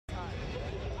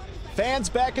Fans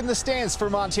back in the stands for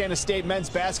Montana State men's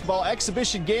basketball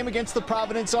exhibition game against the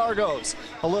Providence Argos.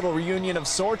 A little reunion of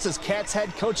sorts as Cats head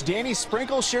coach Danny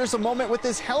Sprinkle shares a moment with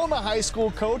his Helena High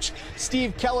School coach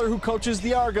Steve Keller, who coaches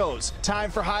the Argos. Time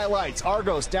for highlights.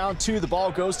 Argos down 2. The ball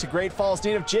goes to Great Falls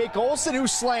native Jake Olson, who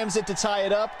slams it to tie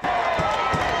it up.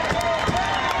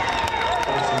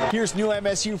 Here's new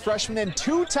MSU freshman and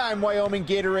two-time Wyoming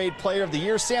Gatorade Player of the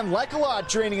Year Sam Lekalot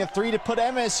draining a 3 to put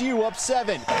MSU up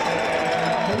 7.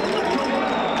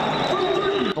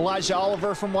 Elijah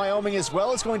Oliver from Wyoming as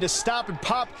well is going to stop and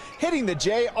pop, hitting the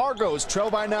J. Argos trail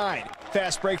by 9.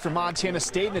 Fast break for Montana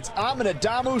State, and it's Amin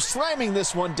Adamu slamming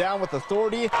this one down with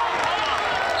authority.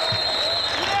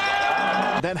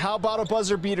 Then how about a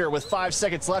buzzer beater with 5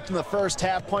 seconds left in the first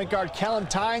half? Point guard Kellen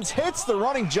Tynes hits the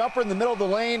running jumper in the middle of the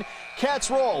lane. Cats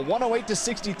roll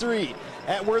 108-63.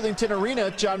 At Worthington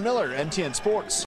Arena, John Miller, NTN Sports.